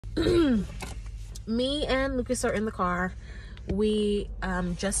Me and Lucas are in the car. We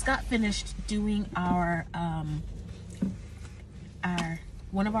just got finished doing our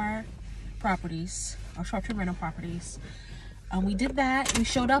one of our properties, our short-term rental properties. We did that. We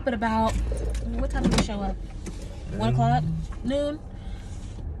showed up at about, what time did we show up? 1 o'clock? Noon?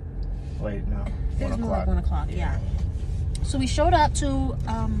 Wait, no. It was more like 1 o'clock, yeah. So we showed up to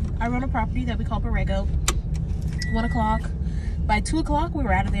our rental property that we call Borrego, 1 o'clock. By 2 o'clock, we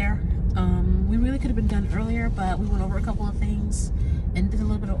were out of there. We really could have been done earlier, but we went over a couple of things and did a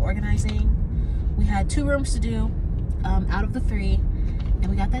little bit of organizing. We had 2 rooms to do out of the 3, and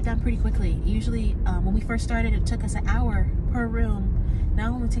we got that done pretty quickly. Usually, when we first started, it took us an hour per room. Now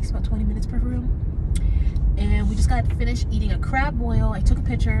it only takes about 20 minutes per room. And we just got finished eating a crab boil. I took a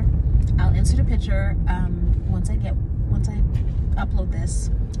picture. I'll insert a picture once I upload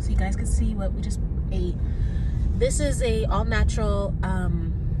this, so you guys can see what we just ate. This is a all-natural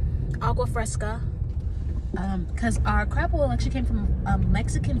agua fresca, because our crab boil actually came from a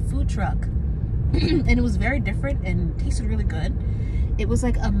Mexican food truck, and it was very different and tasted really good. It was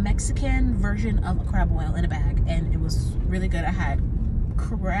like a Mexican version of a crab boil in a bag, and it was really good. I had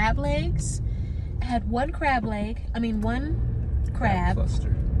crab legs. I had one crab.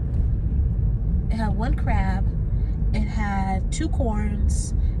 Cluster. It had 1 crab. It had 2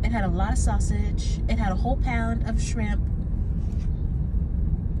 corns. It had a lot of sausage. It had a whole pound of shrimp.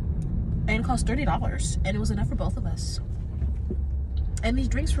 And it cost $30. And it was enough for both of us. And these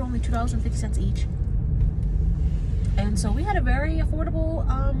drinks were only $2.50 each. And so we had a very affordable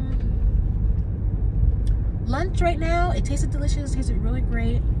lunch right now. It tasted delicious. It tasted really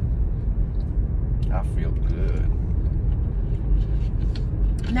great. I feel good.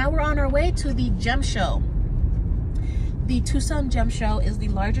 Now we're on our way to the Gem Show. The Tucson Gem Show is the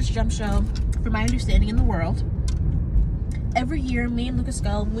largest gem show, from my understanding, in the world. Every year, me and Lucas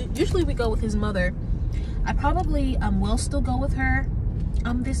go. Usually we go with his mother. I probably will still go with her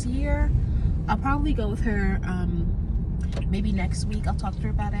this year. I'll probably go with her maybe next week. I'll talk to her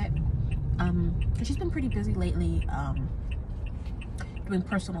about it. Because she's been pretty busy lately doing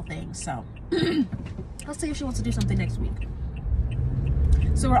personal things. So I'll see if she wants to do something next week.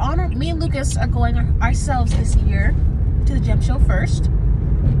 So we're on me and Lucas are going ourselves this year to the Gem Show first.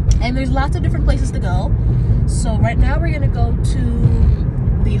 And there's lots of different places to go. So right now we're going to go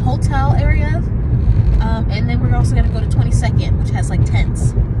to the hotel area. And then we're also going to go to 22nd, which has like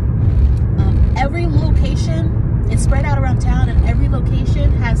tents. Every location is spread out around town, and every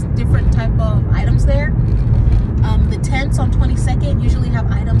location has different type of items there. The tents on 22nd usually have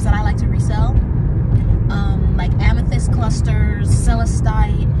items that I like to resell. Like amethyst clusters,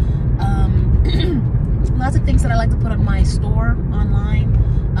 celestite, lots of things that I like to put on my store online.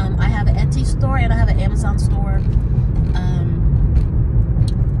 I have an Etsy store and I have an Amazon store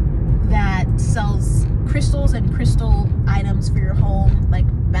that sells crystals and crystal items for your home, like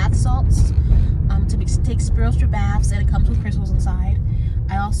bath salts to take spiritual baths, and it comes with crystals inside.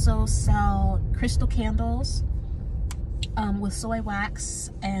 I also sell crystal candles with soy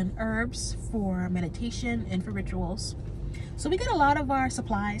wax and herbs for meditation and for rituals. So we get a lot of our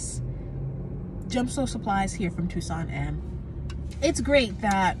supplies, Gem Show supplies, here from Tucson, and it's great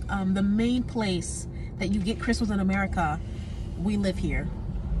that the main place that you get crystals in America, we live here.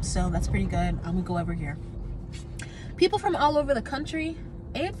 So that's pretty good. We go over here. People from all over the country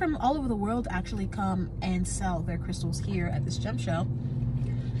and from all over the world actually come and sell their crystals here at this Gem Show.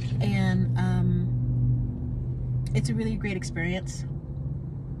 And it's a really great experience.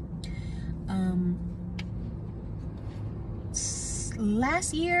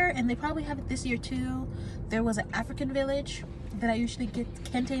 Last year, and they probably have it this year too, there was an African village that I usually get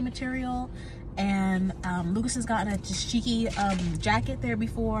kente material, and Lucas has gotten a cheeky jacket there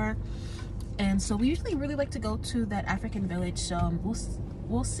before, and so we usually really like to go to that African village. So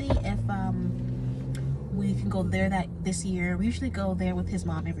we'll see if we can go there this year. We usually go there with his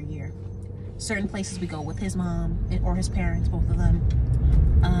mom every year. Certain places we go with his mom or his parents, both of them,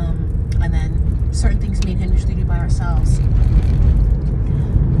 and then certain things me and him usually do by ourselves.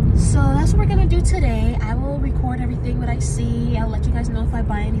 So that's what we're gonna do today. I will record everything that I see. I'll let you guys know if I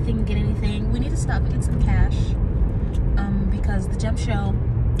buy anything, get anything. We need to stop and get some cash, because the Gem Show,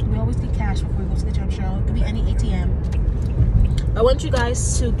 we always get cash before we go to the Gem Show. It could be any ATM. I want you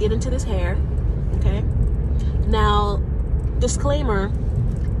guys to get into this hair, okay? Now, disclaimer,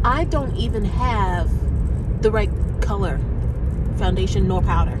 I don't even have the right color foundation nor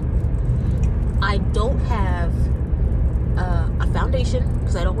powder. I don't have a foundation,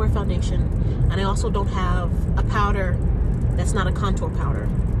 because I don't wear foundation, and I also don't have a powder that's not a contour powder.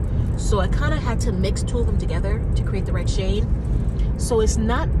 So I kind of had to mix 2 of them together to create the right shade. So it's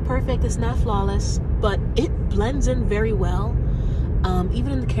not perfect, it's not flawless, but it blends in very well.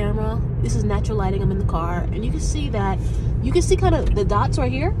 Even in the camera, this is natural lighting, I'm in the car, and you can see kind of the dots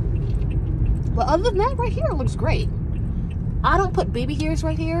right here. But other than that, right here, it looks great. I don't put baby hairs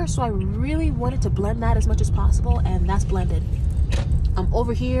right here, so I really wanted to blend that as much as possible, and that's blended.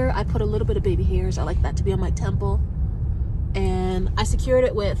 Over here, I put a little bit of baby hairs. I like that to be on my temple. And I secured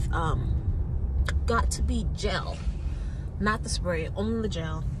it with Got To Be gel. Not the spray, only the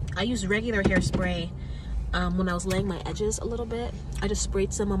gel. I used regular hairspray when I was laying my edges a little bit. I just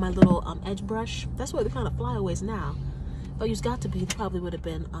sprayed some on my little edge brush. That's why they're kind of flyaways now. If I used Got To Be, they probably would have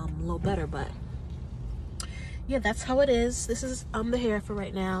been a little better, but yeah, that's how it is. This is the hair for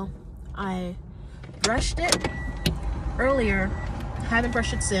right now. I brushed it earlier. Haven't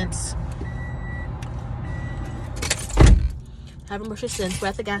brushed it since. We're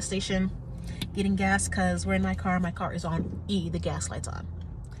at the gas station getting gas because we're in my car. My car is on E, the gas light's on.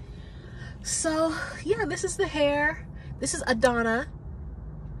 So yeah, this is the hair. This is Adana.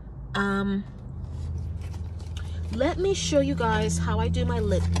 Let me show you guys how I do my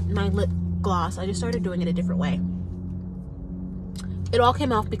lip gloss. I just started doing it a different way. It all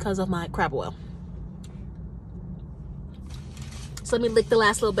came off because of my crab oil. So let me lick the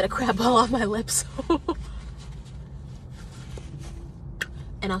last little bit of crab oil off my lips.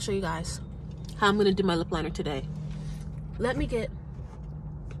 And I'll show you guys how I'm gonna do my lip liner today. Let me get,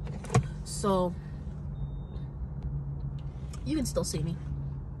 so you can still see me.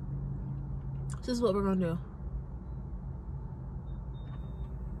 This is what we're gonna do.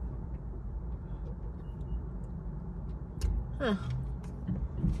 Huh.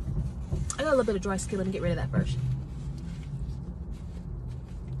 I got a little bit of dry skin. Let me get rid of that first.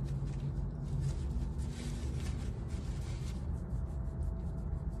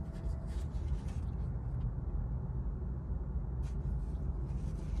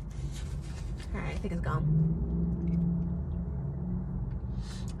 Alright, I think it's gone.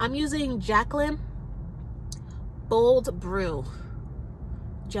 I'm using Jaclyn Bold Brew.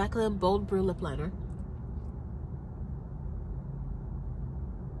 Jaclyn Bold Brew lip liner.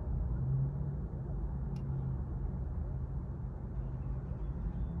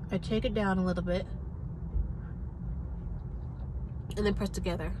 I take it down a little bit and then press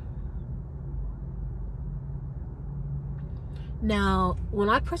together. Now, when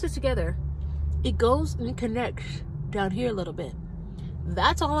I press it together, it goes and it connects down here a little bit.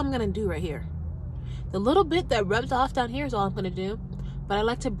 That's all I'm gonna do right here. The little bit that rubs off down here is all I'm gonna do, but I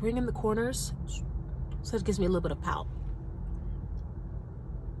like to bring in the corners so it gives me a little bit of pout.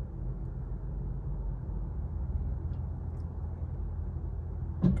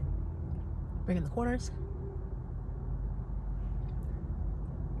 Bring in the corners.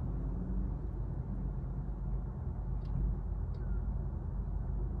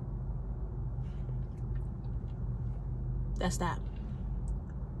 That's that.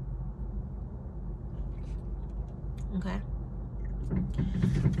 Okay.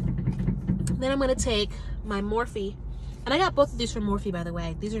 Then I'm gonna take my Morphe, and I got both of these from Morphe, by the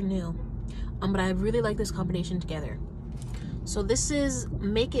way. These are new, but I really like this combination together. So this is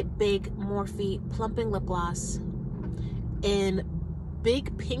Make It Big Morphe Plumping Lip Gloss in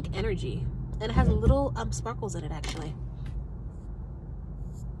Big Pink Energy, and it has little sparkles in it actually.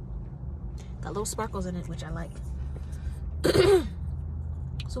 Got little sparkles in it, which I like.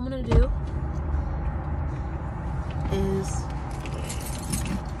 So what I'm gonna do is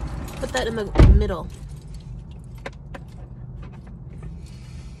put that in the middle.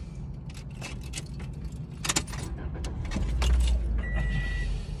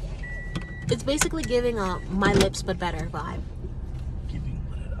 It's basically giving a My Lips But Better vibe. Giving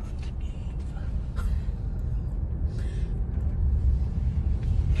what it ought to give.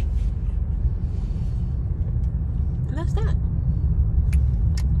 And that's that.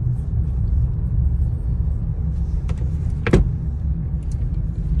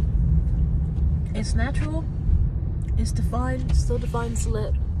 It's natural, it's defined, still defines the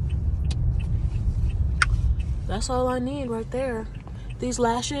lip. That's all I need right there. These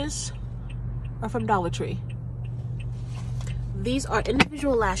lashes are from Dollar Tree. These are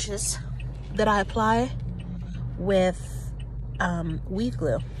individual lashes that I apply with weave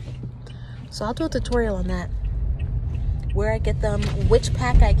glue. So I'll do a tutorial on that, where I get them, which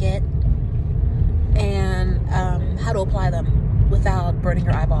pack I get, and how to apply them without burning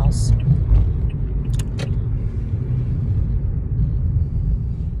your eyeballs.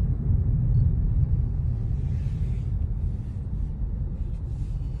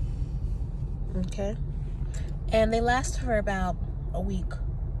 Okay, and they last for about a week.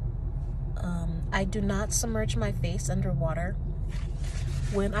 I do not submerge my face under water.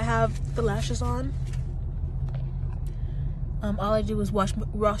 when I have the lashes on, all I do is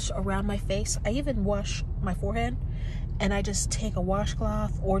rush around my face. I even wash my forehead, and I just take a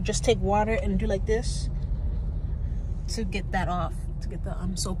washcloth or just take water and do like this to get that off, to get the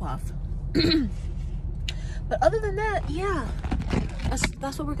soap off. But other than that, yeah,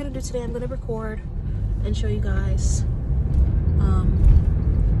 that's what we're gonna do today. I'm gonna record and show you guys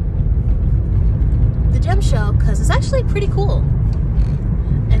the gem show, because it's actually pretty cool.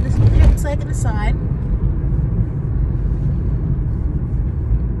 And this is what it looks like on the side.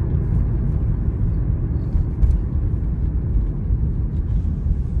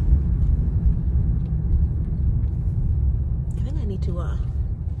 I think I need to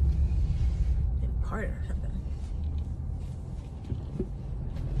part it or something.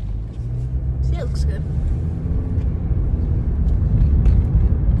 See, it looks good.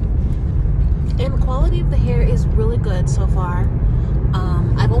 And the quality of the hair is really good so far.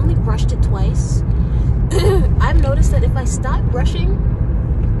 I've only brushed it twice. I've noticed that if I stop brushing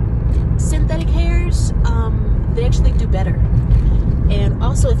synthetic hairs, they actually do better. And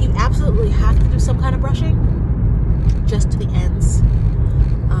also, if you absolutely have to do some kind of brushing, just to the ends,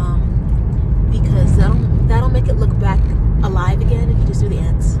 because that'll make it look back alive again if you just do the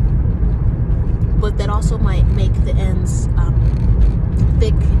ends. But that also might make the ends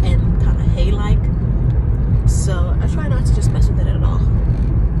thick and kind of hay-like. So I try not to just mess with it at all.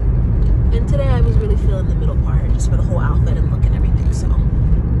 And today I was really feeling the middle part, just for the whole outfit and look and everything. So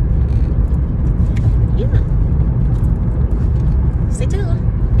yeah, stay tuned.